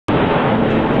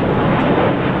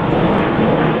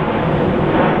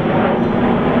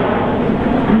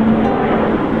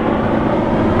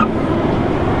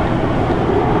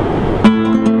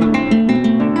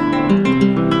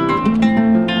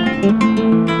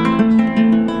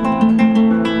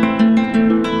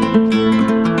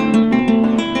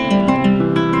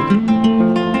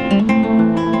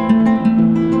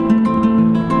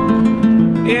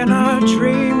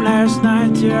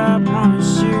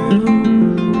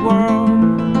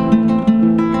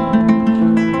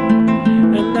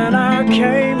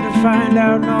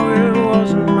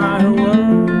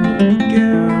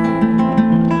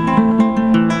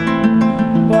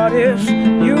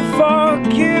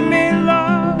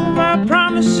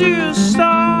wanna see a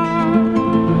star.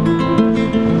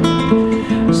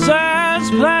 So there's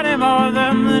plenty more of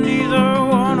them than either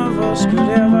one of us could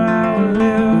ever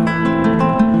outlive.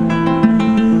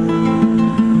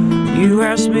 You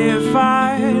asked me if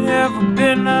I'd ever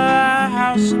been to that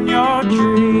house in your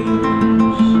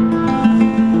dreams,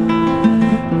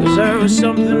 'cause there was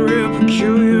something real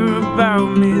peculiar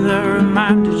about me that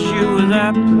reminded you of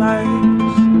that place.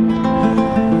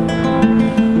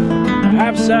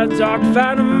 Perhaps that dark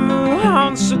phantom who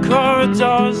haunts the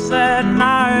corridors that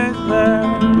night there.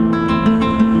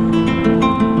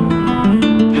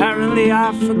 Apparently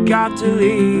I forgot to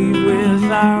leave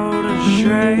without a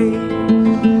trace.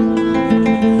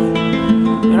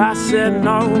 But I said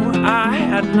no, I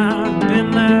had not been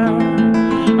there.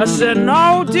 I said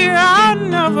no, dear, I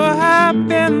never have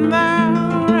been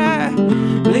there.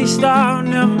 At least I'll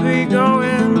never be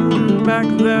going back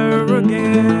there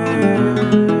again.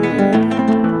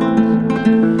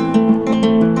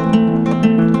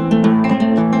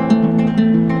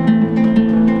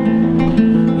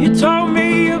 You told me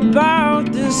about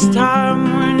this time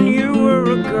when you were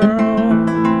a girl.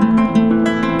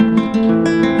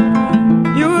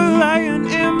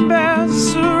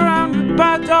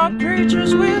 By dark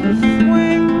creatures with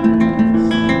wings.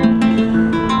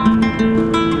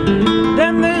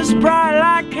 Then this bright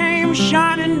light came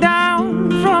shining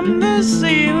down from the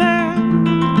ceiling,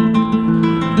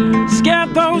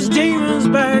 scared those demons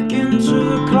back into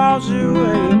the closet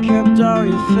where you kept all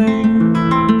your things.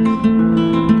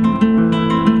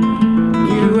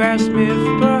 You asked me if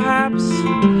perhaps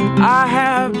I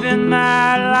have been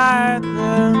that light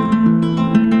then.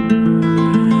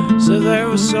 So there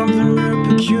was something real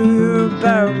peculiar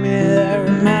about me that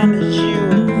reminded you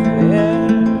of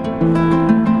it.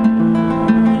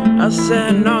 I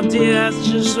said, no, dear, that's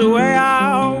just the way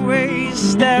I always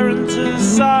stare into the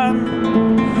sun.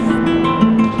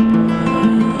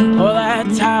 Or that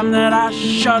time that I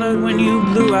shuddered when you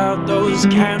blew out those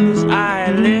candles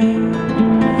I lit.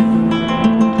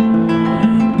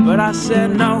 But I said,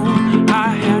 no, I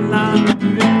had not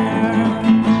been there.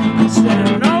 I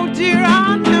said, no, dear,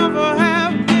 I never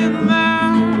have been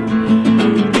there.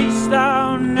 At least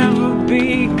I'll never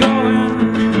be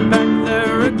going back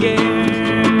there again.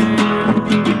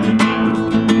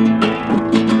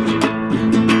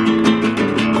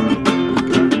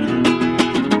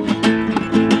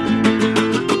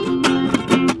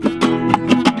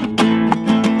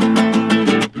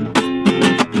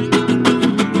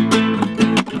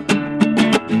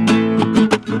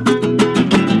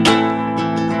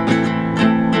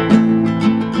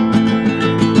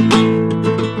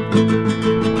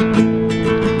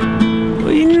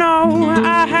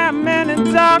 I had many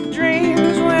dark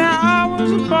dreams when I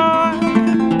was a boy,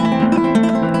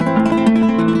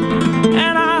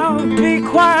 and I'll be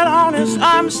quite honest,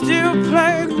 I'm still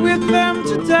plagued with them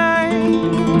today.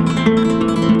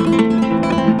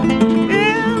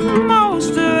 In most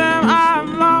of them I'm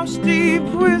lost deep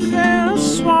within a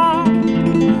swamp,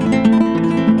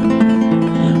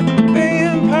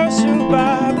 being pursued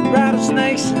by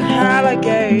rattlesnakes and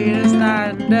alligators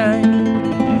night and day.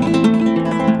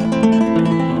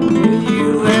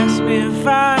 If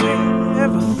I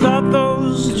ever thought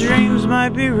those dreams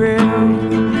might be real,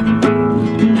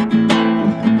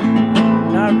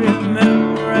 not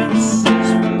remembrances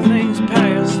from things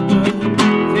past, but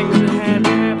things that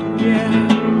hadn't happened yet.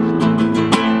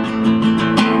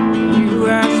 You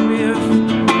asked me if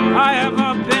I ever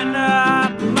been to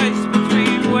that place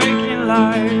between waking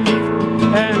life